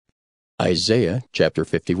Isaiah chapter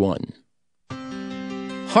 51.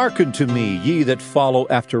 Hearken to me, ye that follow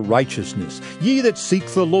after righteousness, ye that seek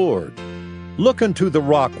the Lord. Look unto the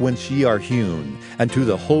rock whence ye are hewn, and to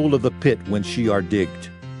the hole of the pit whence ye are digged.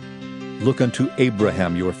 Look unto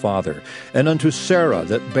Abraham your father, and unto Sarah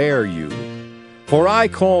that bare you. For I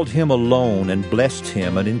called him alone, and blessed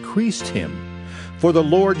him, and increased him. For the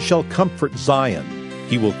Lord shall comfort Zion.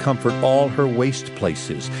 He will comfort all her waste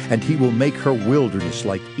places, and he will make her wilderness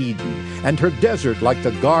like Eden, and her desert like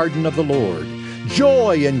the garden of the Lord.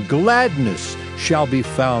 Joy and gladness shall be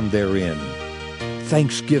found therein,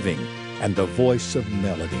 thanksgiving and the voice of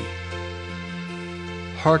melody.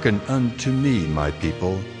 Hearken unto me, my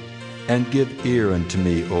people, and give ear unto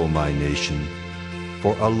me, O my nation.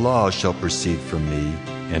 For a law shall proceed from me,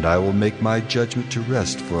 and I will make my judgment to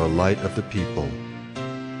rest for a light of the people.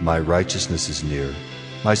 My righteousness is near,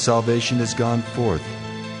 my salvation is gone forth,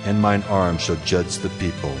 and mine arm shall judge the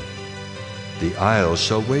people. The isles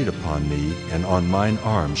shall wait upon me, and on mine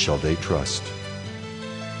arm shall they trust.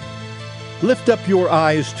 Lift up your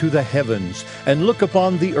eyes to the heavens, and look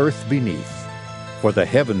upon the earth beneath. For the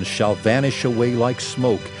heavens shall vanish away like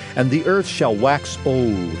smoke, and the earth shall wax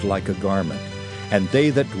old like a garment, and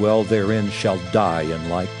they that dwell therein shall die in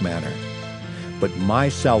like manner. But my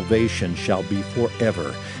salvation shall be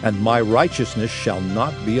forever, and my righteousness shall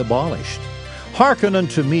not be abolished. Hearken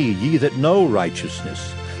unto me, ye that know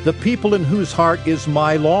righteousness, the people in whose heart is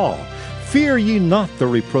my law. Fear ye not the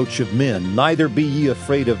reproach of men, neither be ye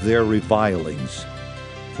afraid of their revilings.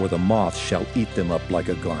 For the moth shall eat them up like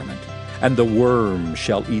a garment, and the worm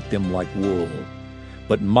shall eat them like wool.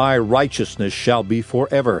 But my righteousness shall be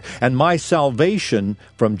forever, and my salvation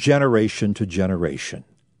from generation to generation.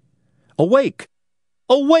 Awake!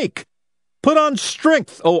 Awake! Put on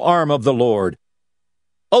strength, O arm of the Lord!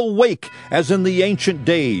 Awake, as in the ancient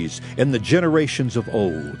days, in the generations of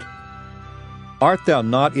old. Art thou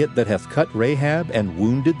not it that hath cut Rahab and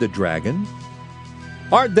wounded the dragon?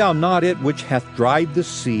 Art thou not it which hath dried the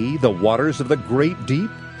sea, the waters of the great deep,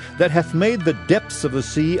 that hath made the depths of the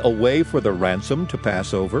sea a way for the ransom to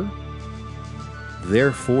pass over?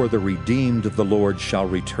 Therefore the redeemed of the Lord shall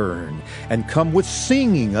return, and come with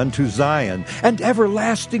singing unto Zion, and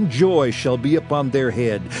everlasting joy shall be upon their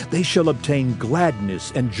head. They shall obtain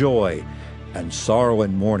gladness and joy, and sorrow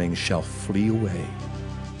and mourning shall flee away.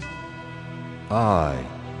 I,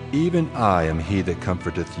 even I, am he that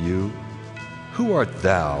comforteth you. Who art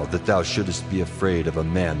thou, that thou shouldest be afraid of a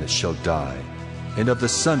man that shall die, and of the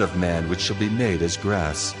Son of Man which shall be made as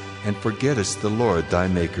grass, and forgettest the Lord thy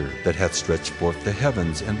Maker, that hath stretched forth the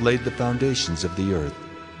heavens, and laid the foundations of the earth?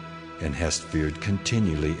 And hast feared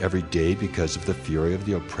continually every day because of the fury of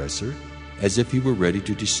the oppressor, as if he were ready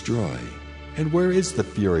to destroy? And where is the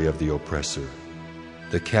fury of the oppressor?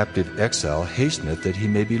 The captive exile hasteneth that he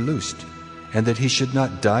may be loosed, and that he should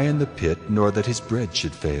not die in the pit, nor that his bread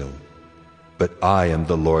should fail. But I am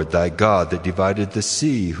the Lord thy God, that divided the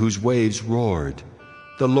sea, whose waves roared.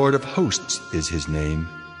 The Lord of hosts is his name.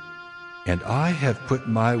 And I have put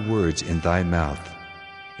my words in thy mouth,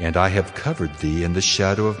 and I have covered thee in the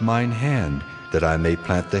shadow of mine hand, that I may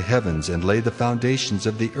plant the heavens and lay the foundations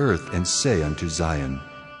of the earth, and say unto Zion,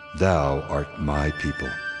 Thou art my people.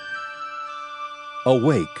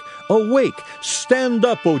 Awake, awake, stand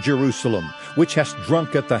up, O Jerusalem, which hast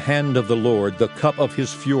drunk at the hand of the Lord the cup of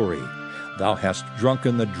his fury. Thou hast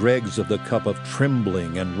drunken the dregs of the cup of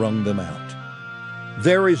trembling, and wrung them out.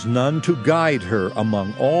 There is none to guide her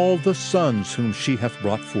among all the sons whom she hath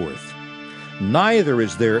brought forth. Neither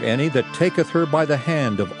is there any that taketh her by the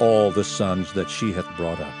hand of all the sons that she hath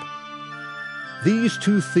brought up. These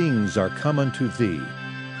two things are come unto thee.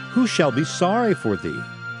 Who shall be sorry for thee?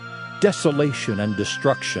 Desolation and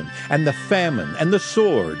destruction, and the famine, and the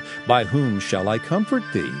sword. By whom shall I comfort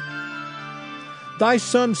thee? Thy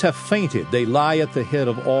sons have fainted, they lie at the head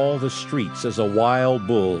of all the streets, as a wild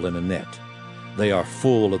bull in a net. They are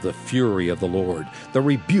full of the fury of the Lord, the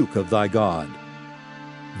rebuke of thy God.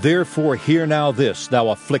 Therefore hear now this, thou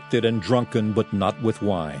afflicted and drunken, but not with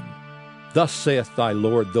wine. Thus saith thy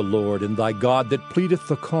Lord the Lord, and thy God that pleadeth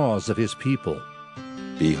the cause of his people.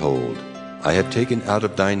 Behold, I have taken out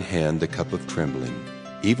of thine hand the cup of trembling,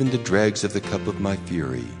 even the dregs of the cup of my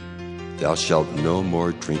fury. Thou shalt no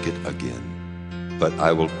more drink it again. But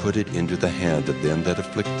I will put it into the hand of them that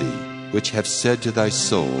afflict thee, which have said to thy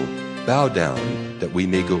soul, Bow down, that we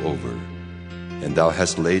may go over. And thou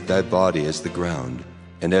hast laid thy body as the ground,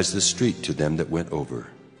 and as the street to them that went over.